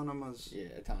application, autonomous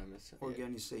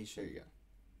organization. There you go.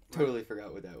 Totally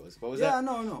forgot what that was. What was that?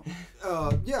 No.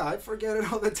 I forget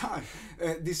it all the time.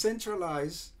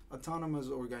 Decentralized autonomous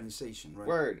organization, right?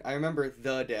 Word. I remember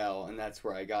the DAO, and that's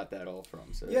where I got that all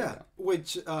from. So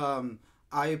which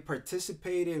I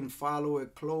participated and follow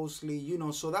it closely. You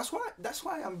know, so that's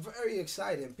why I'm very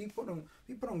excited. People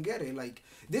don't get it. Like,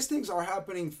 these things are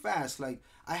happening fast. Like,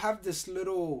 I have this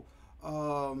little.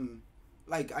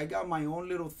 Like, I got my own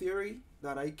little theory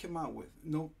that I came out with.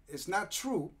 No, it's not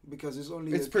true, because it's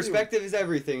only its perspective theory. Is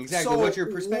everything. Exactly. So what's your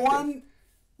perspective?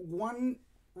 One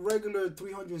regular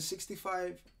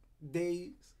 365 days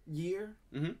year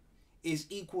is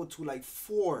equal to like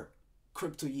 4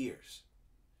 crypto years.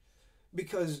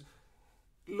 Because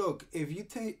look, if you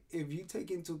take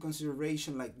into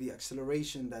consideration like the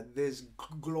acceleration that these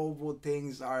global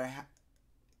things are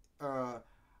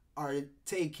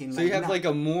taking. So you have like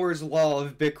a Moore's law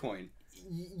of Bitcoin.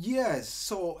 Yes.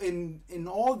 So in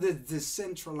all the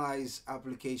decentralized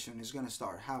application is gonna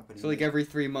start happening. So like every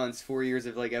 3 months, 4 years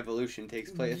of like evolution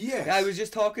takes place. Yes. I was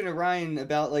just talking to Ryan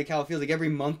about like how it feels like every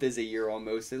month is a year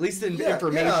almost, at least in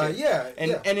information.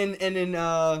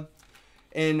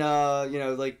 And you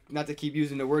know, like, not to keep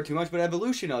using the word too much, but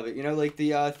evolution of it, you know, like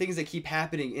the things that keep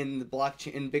happening in the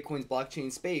blockchain, in Bitcoin's blockchain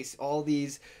space, all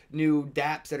these new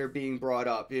dApps that are being brought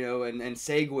up, you know, and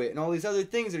SegWit and all these other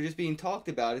things that are just being talked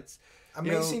about. It's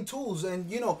amazing tools. And,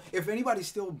 you know, if anybody's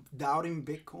still doubting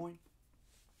Bitcoin,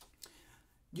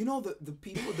 you know, the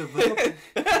people developing.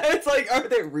 It's like, are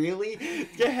they really?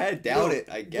 Go ahead, doubt it,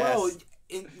 I guess. Well,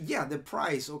 the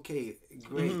price, okay,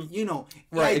 great. You know,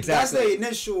 right, like, exactly. That's the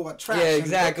initial attraction. Yeah,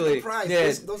 exactly. The price.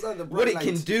 Yeah. Those are the what it lights.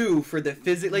 can do for the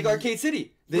like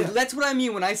Arcade.City. That's what I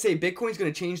mean when I say Bitcoin's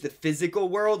going to change the physical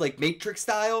world, like Matrix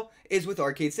style, is with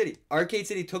Arcade.City.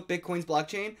 Arcade.City took Bitcoin's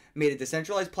blockchain, made a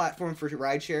decentralized platform for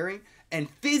ride sharing, and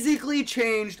physically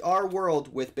changed our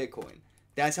world with Bitcoin.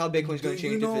 That's how Bitcoin's going to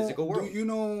change the physical world. Do you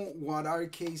know what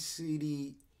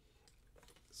Arcade.City,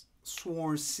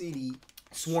 SWARM.CiTY,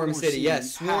 SWARM.CiTY,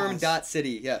 yes.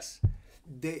 SWARM.CiTY, yes.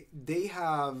 They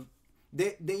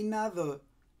not the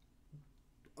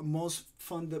most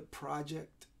funded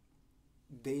project.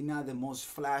 They not the most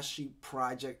flashy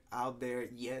project out there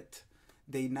yet.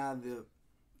 They not the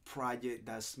project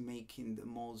that's making the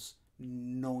most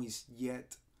noise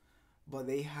yet. But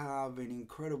they have an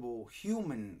incredible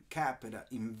human capital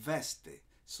invested.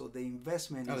 So the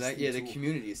investment the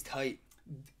community is tight.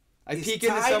 I peek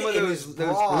into some of those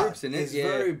groups, and it's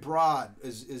very broad.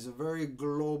 It's a very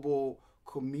global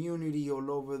community all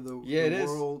over the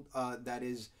world that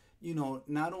is, you know,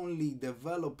 not only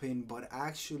developing but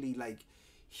actually like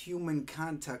human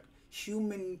contact,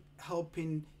 human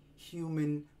helping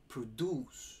human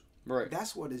produce. Right.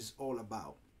 That's what it's all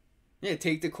about. Yeah,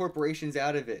 take the corporations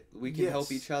out of it. We can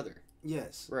help each other.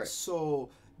 Yes. Right. So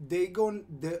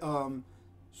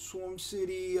Swarm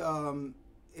City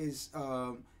is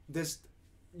this.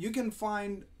 You can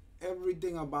find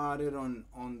everything about it on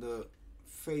the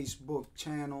Facebook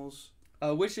channels.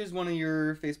 Which is one of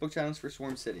your Facebook channels for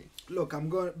Swarm City? Look, I'm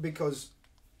going because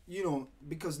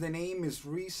the name is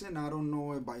recent. I don't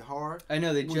know it by heart. I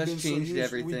know they just changed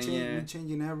everything. We're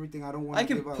changing everything. I don't want. I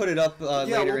can put it up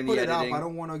later in the editing. I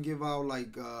don't want to give out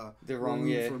like the wrong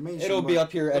information. It'll be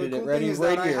up here edited, ready,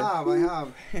 right here. I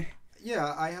have.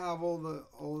 Yeah, I have all the.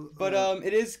 But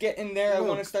it is getting there. Look, I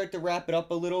want to start to wrap it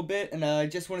up a little bit, and I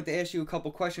just wanted to ask you a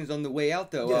couple questions on the way out,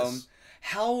 though. Yes.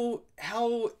 How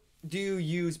do you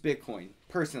use Bitcoin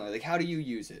personally? Like, how do you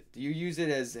use it? Do you use it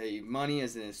as a money,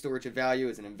 as a storage of value,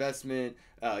 as an investment,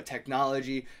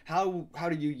 technology? How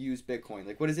do you use Bitcoin?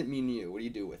 Like, what does it mean to you? What do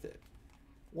you do with it?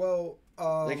 Well,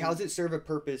 like, how does it serve a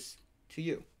purpose to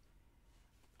you?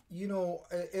 You know,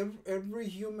 every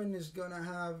human is gonna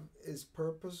have its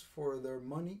purpose for their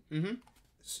money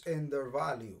and their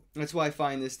value. That's why I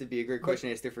find this to be a great question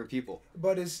to ask different people.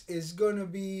 But it's gonna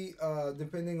be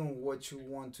depending on what you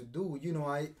want to do. You know,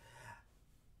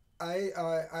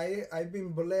 I've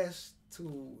been blessed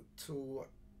to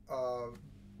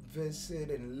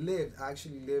visit and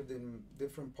actually lived in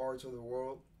different parts of the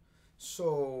world,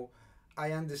 so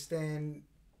I understand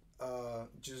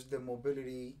just the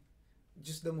mobility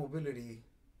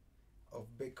of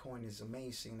Bitcoin is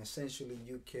amazing. Essentially,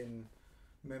 you can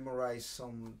memorize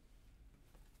some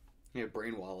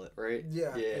brain wallet, right?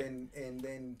 Yeah. And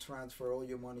then transfer all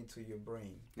your money to your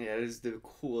brain. Yeah, that is the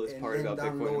coolest part about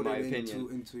Bitcoin, in my opinion.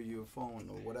 Into your phone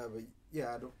or whatever.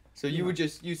 Yeah, I don't. So you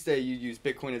say you use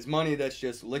Bitcoin as money that's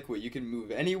just liquid. You can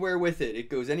move anywhere with it. It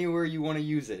goes anywhere you want to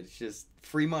use it. It's just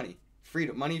free money,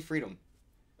 freedom.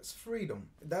 It's freedom.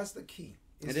 That's the key.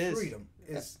 It is freedom.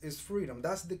 It's freedom.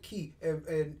 That's the key.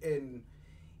 And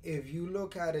if you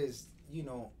look at it as, you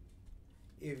know,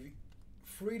 if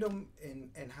freedom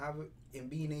and have it and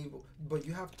being able, but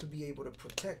you have to be able to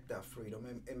protect that freedom,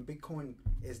 and Bitcoin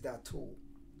is that tool.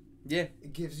 Yeah,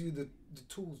 it gives you the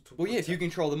tools to. Well, if you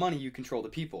control the money, you control the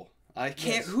people. I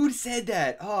can't. Yes. Who said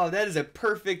that? Oh, that is a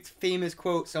perfect, famous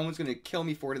quote. Someone's gonna kill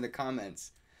me for it in the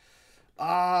comments.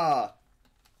 I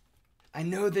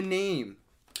know the name.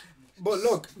 But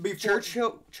look,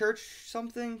 Churchill.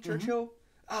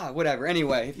 Whatever.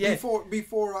 Anyway, yeah.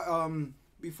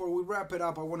 Before we wrap it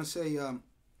up, I want to say,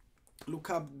 look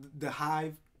up the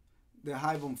Hive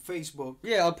on Facebook.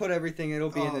 Yeah, I'll put everything. It'll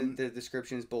be in the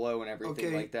descriptions below and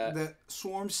everything like that. The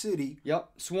Swarm City. Yep,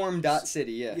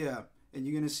 SWARM.CiTY. Yeah. Yeah, and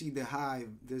you're gonna see the Hive.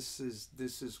 This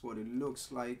is what it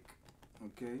looks like.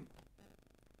 Okay.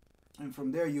 And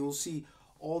from there, you'll see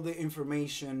all the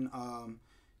information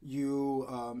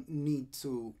you need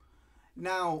to.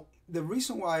 Now, the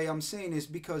reason why I'm saying is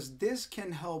because this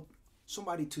can help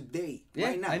somebody today,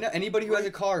 right now. I know. Anybody who has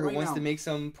a car who wants to make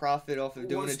some profit off of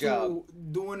doing a job.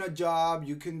 Doing a job,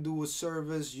 you can do a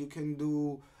service, you can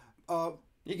do...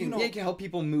 You can help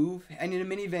people move. I need a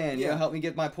minivan. Yeah. Help me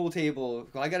get my pool table.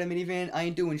 I got a minivan. I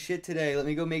ain't doing shit today. Let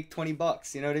me go make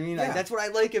 $20. You know what I mean? Yeah. That's what I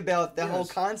like about the whole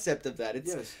concept of that.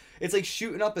 It's like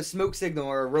shooting up a smoke signal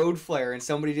or a road flare and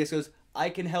somebody just goes, I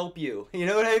can help you. You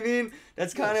know what I mean?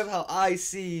 That's kind of how I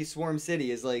see Swarm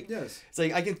City. Is like, it's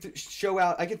like I can throw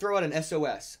out an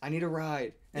SOS. I need a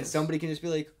ride, and somebody can just be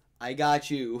like, I got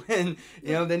you, and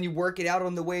you know, then you work it out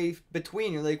on the way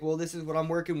between. You're like, well, this is what I'm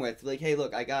working with. Like, hey,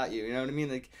 look, I got you. You know what I mean?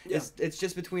 Like, it's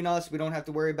just between us. We don't have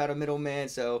to worry about a middleman,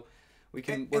 so we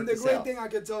can work this out. And the great thing I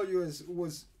can tell you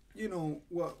was you know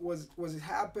what was it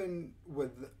happened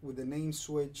with the name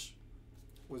switch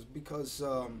was because.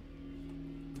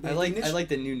 I like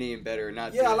the new name better. A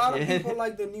lot of people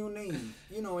like the new name,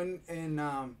 you know, and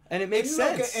it makes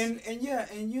sense.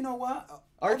 And you know what?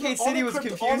 Arcade.City was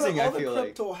confusing. I feel like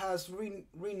crypto has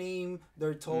renamed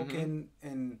their token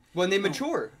and when they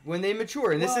mature, and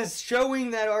this is showing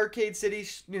that Arcade.City,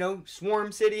 you know,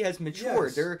 Swarm City has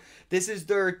matured. Yes. This is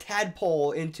their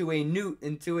tadpole into a newt,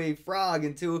 into a frog,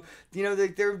 into, you know,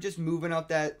 they're just moving up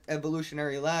that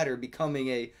evolutionary ladder, becoming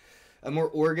a more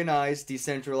organized,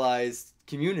 decentralized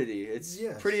community. It's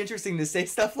pretty interesting to say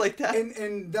stuff like that.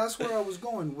 And that's where I was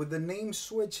going with the name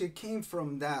switch. It came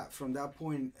from that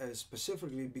point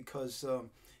specifically because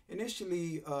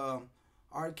initially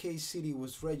Arcade.City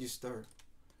was registered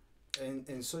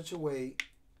in such a way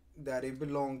that it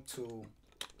belonged to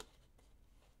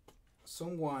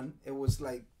someone. It was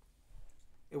like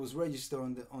it was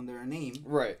registered on their name,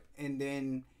 right? And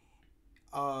then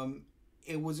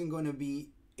it wasn't going to be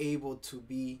able to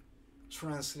be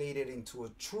translated into a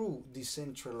true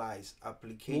decentralized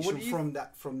application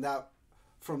from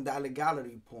that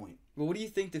legality point. Well, what do you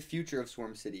think the future of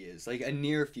Swarm City is? Like a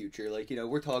near future, like, you know,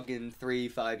 we're talking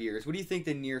 3-5 years. What do you think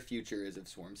the near future is of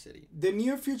Swarm City? The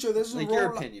near future, this is like your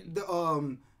opinion.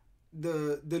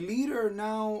 The leader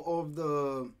now of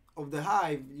the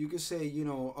hive, you could say, you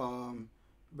know,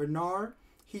 Bernard.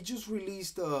 He just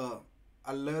released a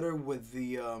letter with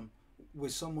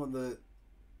with some of the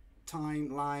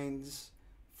timelines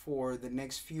for the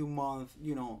next few months.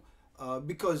 You know,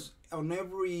 because on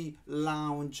every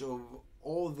launch of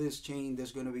all this chain,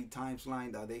 there's going to be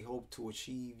timeline that they hope to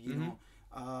achieve. You know,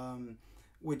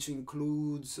 which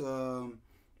includes a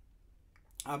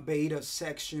beta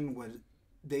section where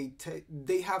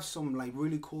they have some like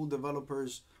really cool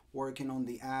developers working on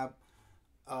the app.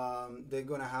 They're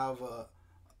gonna have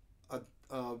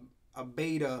a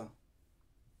beta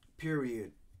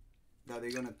period that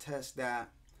they're gonna test that,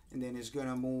 and then it's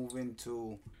gonna move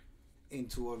into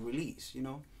a release. You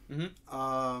know,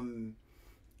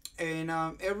 and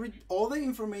all the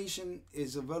information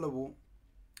is available.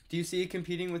 Do you see it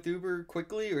competing with Uber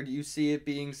quickly, or do you see it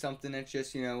being something that's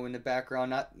just, you know, in the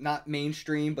background, not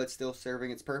mainstream, but still serving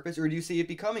its purpose? Or do you see it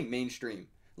becoming mainstream,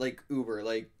 like Uber?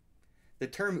 Like, the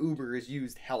term Uber is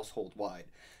used household wide.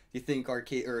 Do you think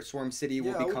Arcade or Swarm City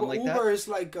will become like that? Uber is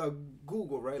like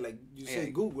Google, right? Like, you say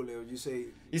Google or you say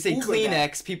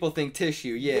Kleenex, that. People think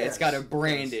tissue. Yeah, yes, it's got a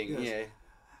branding. Yes.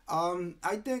 Yeah.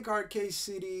 I think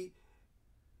Arcade.City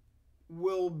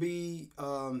will be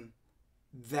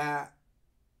that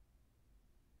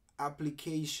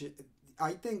application.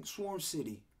 I think Swarm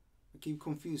City. I keep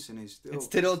confusing it. It's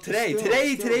still today.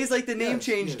 Today's like the name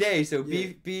change day. So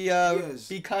be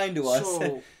kind to us.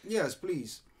 So yes,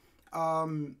 please.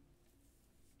 Swarm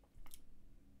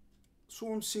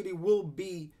City will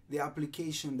be the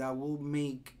application that will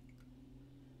make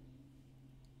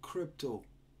crypto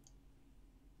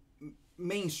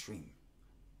mainstream.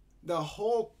 The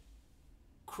whole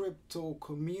crypto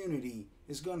community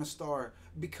is gonna start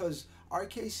because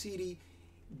Arcade.City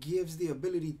gives the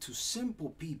ability to simple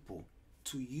people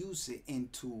to use it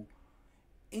and to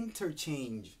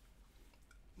interchange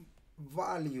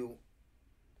value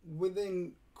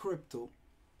within crypto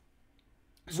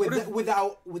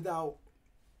without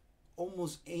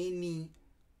almost any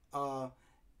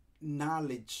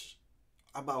knowledge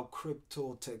about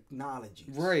crypto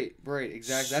technologies. Right,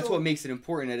 exactly. So, that's what makes it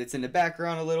important, that it's in the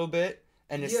background a little bit.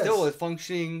 And it's still a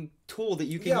functioning tool that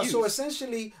you can use. Yeah, so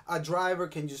essentially, a driver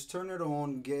can just turn it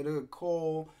on, get a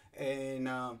call, and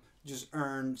just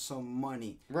earn some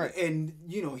money. Right. And,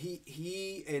 you know,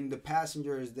 he and the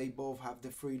passengers, they both have the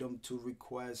freedom to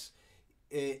request,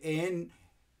 and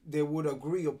they would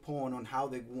agree upon on how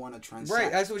they want to transact.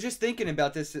 Right. I was just thinking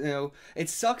about this. You know, it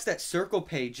sucks that Circle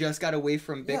Pay just got away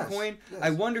from Bitcoin. Yes. I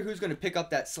wonder who's going to pick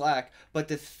up that slack. But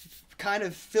to kind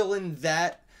of fill in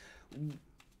that...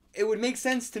 It would make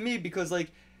sense to me because,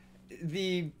 like,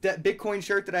 that Bitcoin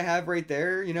shirt that I have right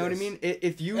there, you know what I mean?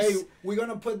 If you... Hey, we're going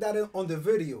to put that on the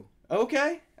video.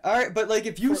 Okay. All right. But, like,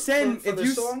 if you send... For the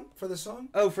song?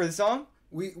 Oh, for the song?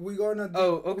 We're gonna do,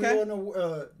 okay. We're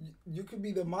gonna, you could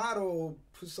be the model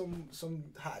for some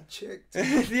hot chick.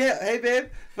 Yeah, hey babe.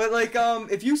 But like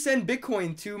if you send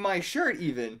Bitcoin to my shirt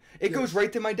even, it goes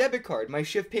right to my debit card, my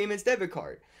Shift Payments debit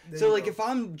card. So like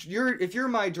if you're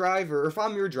my driver, or if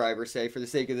I'm your driver, say, for the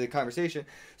sake of the conversation,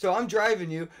 so I'm driving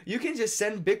you, you can just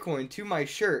send Bitcoin to my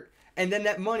shirt, and then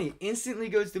that money instantly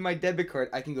goes to my debit card.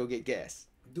 I can go get gas.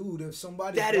 Dude, if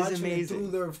somebody's watching it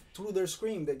through their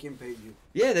screen, they can pay you.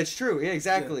 Yeah, that's true. Yeah,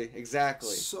 exactly.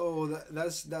 So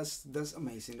that's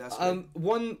amazing. That's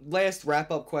one last wrap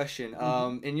up question.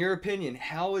 In your opinion,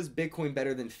 how is Bitcoin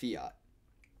better than fiat?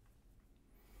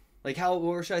 Like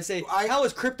or should I say, how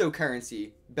is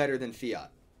cryptocurrency better than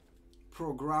fiat?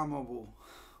 Programmable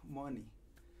money.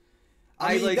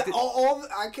 We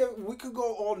could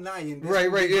go all night. And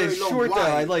right. Yeah, short though.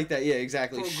 I like that. Yeah,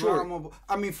 exactly. Short.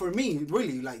 I mean, for me,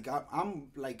 really, like I'm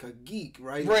like a geek,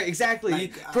 right? Right, exactly.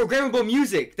 Like, programmable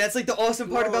music. That's like the awesome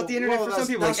part about the internet for some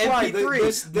people. Like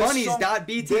MP3,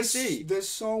 money's.btc. This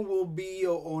song will be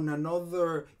on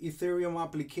another Ethereum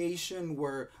application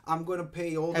where I'm gonna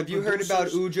pay all. Have you heard about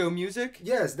Ujo Music?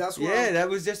 Yes, that's what. Yeah, that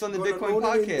was just on the Bitcoin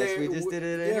podcast. We just did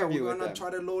an interview with them. We're gonna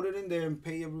try to load it in there and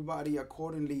pay everybody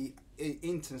accordingly.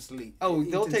 Instantly. Oh,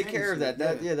 they'll take care of that.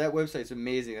 That website's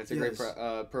amazing. That's a great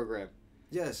program.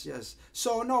 Yes.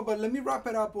 So no, but let me wrap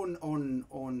it up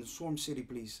on Swarm City,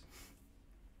 please.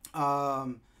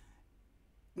 Now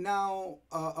now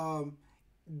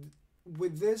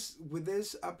with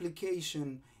this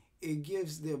application, it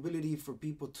gives the ability for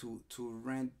people to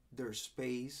rent their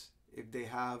space if they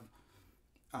have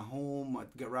a home, a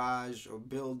garage, or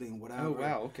building, whatever. Oh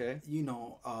wow, okay. You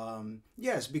know,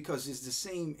 yes, because it's the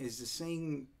same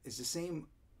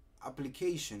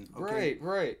application. Okay?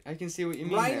 Right. I can see what you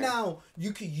mean. Right now,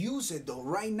 you could use it though.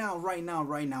 Right now,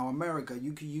 America,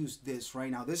 you could use this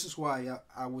right now. This is why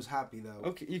I was happy though.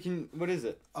 Okay, you can. What is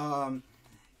it?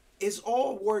 It's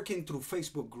all working through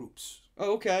Facebook groups.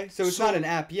 Oh, okay. So it's not an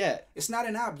app yet. It's not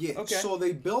an app yet. Okay. So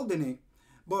they building it,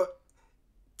 but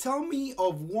tell me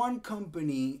of one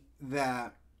company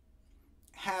that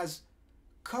has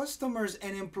customers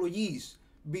and employees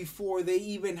before they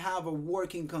even have a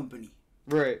working company.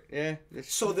 Right. Yeah.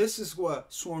 So this is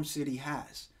what Swarm City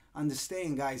has.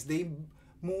 Understand, guys? They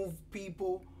move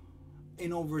people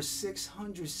in over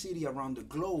 600 cities around the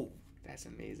globe. That's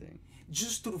amazing.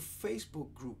 Just through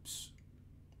Facebook groups.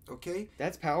 Okay?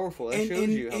 That's powerful. That shows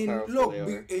you how powerful look, they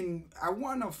are. And I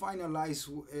want to finalize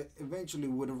eventually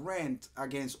with a rant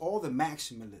against all the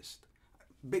maximalists.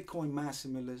 Bitcoin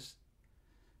maximalists.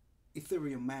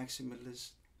 Ethereum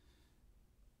maximalists.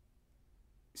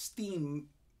 Steam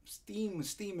and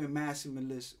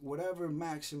maximalists. Whatever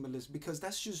maximalists. Because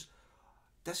that's just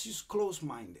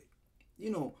close-minded.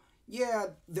 You know, yeah,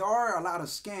 there are a lot of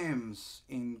scams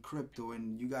in crypto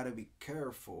and you got to be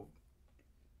careful.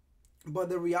 But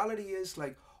the reality is,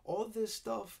 like, all this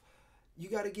stuff, you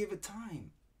got to give it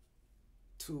time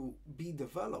to be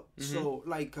developed. Mm-hmm. So,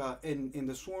 like, in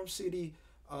the Swarm City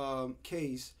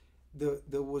case,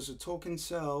 there was a token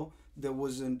sale. There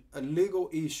was a legal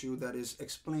issue that is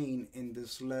explained in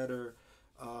this letter,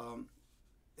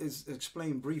 is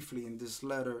explained briefly in this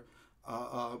letter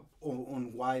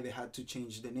on why they had to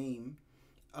change the name.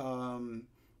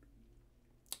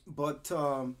 But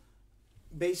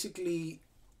basically,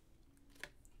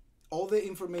 all the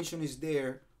information is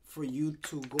there for you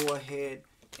to go ahead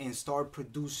and start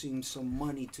producing some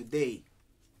money today.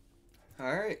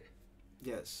 All right.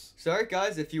 Yes. So, all right,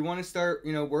 guys, if you want to start,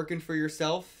 working for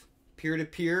yourself,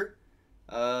 peer-to-peer,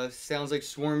 sounds like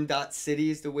SWARM.CiTY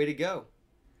is the way to go.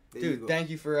 Dude, thank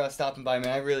you for stopping by, man.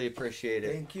 I really appreciate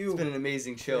it. Thank you. It's been an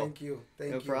amazing show. Thank you.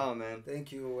 No problem, man.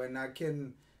 Thank you, and I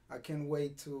can't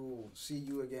wait to see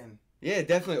you again. Yeah,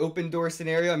 definitely. Open door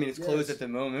scenario. I mean, it's closed at the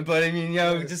moment, but I mean,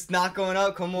 just not going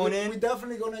out. Come on in. We're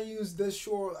definitely gonna use this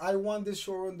show. I want this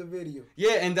show on the video.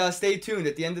 Yeah, and stay tuned.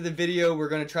 At the end of the video, we're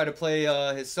gonna try to play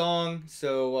his song.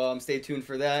 So stay tuned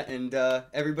for that. And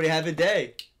everybody have a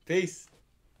day. Peace.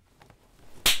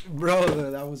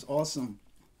 Brother, that was awesome.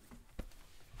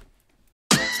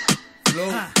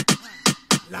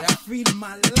 La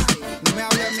firma live. No me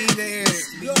hable a mí de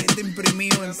billete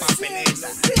imprimido en papeleta.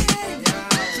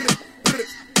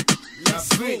 La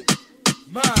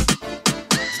firma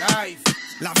live.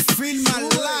 La firma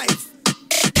live.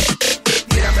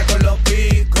 Tírame con los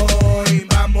Bitcoin,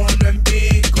 vámonos en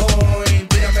Bitcoin.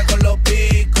 Tírame con los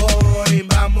Bitcoin,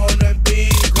 vámonos en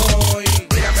Bitcoin.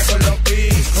 Tírame con los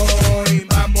Bitcoin,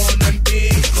 vámonos en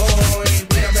Bitcoin.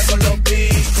 Tírame con los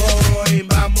Bitcoin,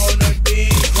 vámonos en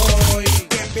Bitcoin.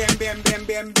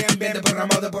 Bien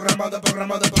programado. Bien programado.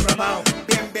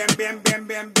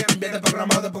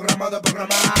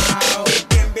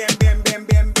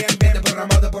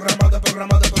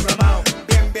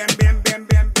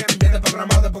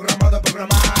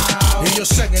 Ellos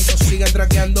sé que nos siguen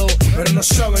traqueando, pero no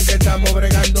saben que estamos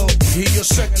bregando. Y yo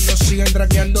sé que nos siguen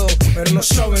traqueando, pero no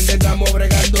saben que estamos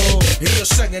bregando. Y yo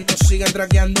sé que nos siguen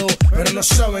traqueando, pero no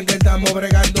saben que estamos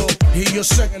bregando. Y yo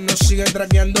sé que nos siguen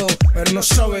traqueando, pero no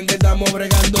saben que estamos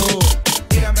bregando.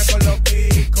 Tírame con los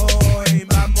Bitcoin,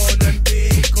 vámonos en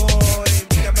Bitcoin.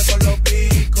 Tírame con los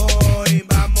Bitcoin,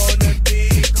 vámonos en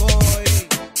Bitcoin.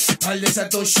 Valdez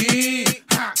Satoshi,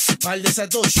 Valdez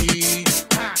Satoshi,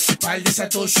 Valdez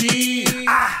Satoshi.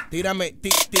 Tírame.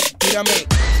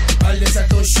 Valdez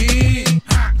Satoshi,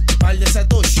 Valdez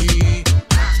Satoshi,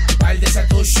 Valdez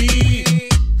Satoshi.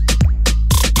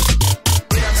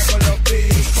 Tírame con los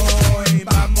Bitcoin,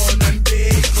 vámonos en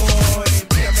Bitcoin.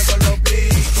 Tírame con los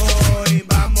Bitcoin,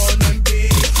 vámonos en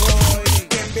Bitcoin.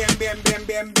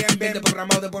 Bien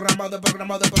programado.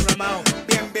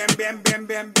 Bien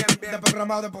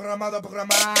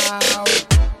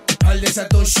Valdez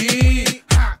Satoshi,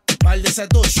 Valdez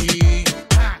Satoshi,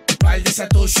 Valdez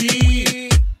Satoshi.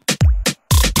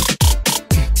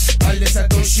 Valdez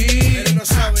Satoshi, pero no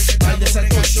saben que Valdez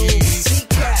Satoshi,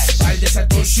 Valdez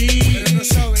Satoshi, pero no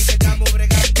saben que estamos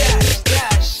bregando.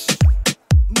 Cash,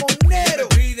 Monero,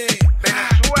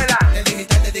 Venezuela, de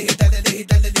digital.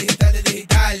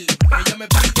 Ella me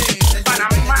pide,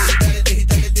 Panamá, de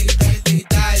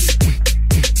digital.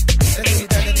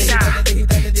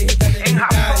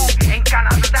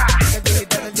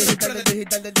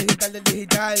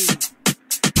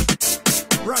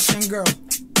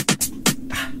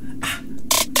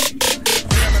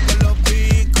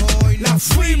 la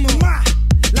firma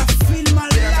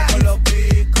Tírame con los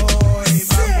Bitcoin,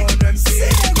 vámonos en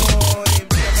Bitcoin.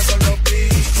 Tírame con los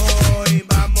Bitcoin,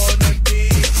 vámonos en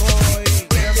Bitcoin.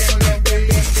 Tírame con los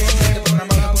Bitcoin.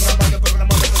 Programado.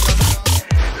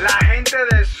 La gente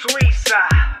de Suiza,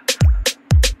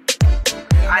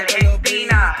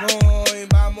 Argentina,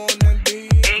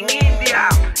 en India,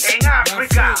 en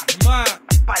África,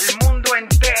 para el mundo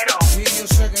entero.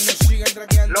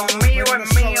 Lo mío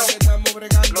es mío,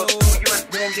 lo tuyo es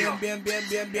tuyo. Bien.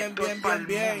 Esto es pa'l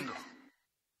mundo.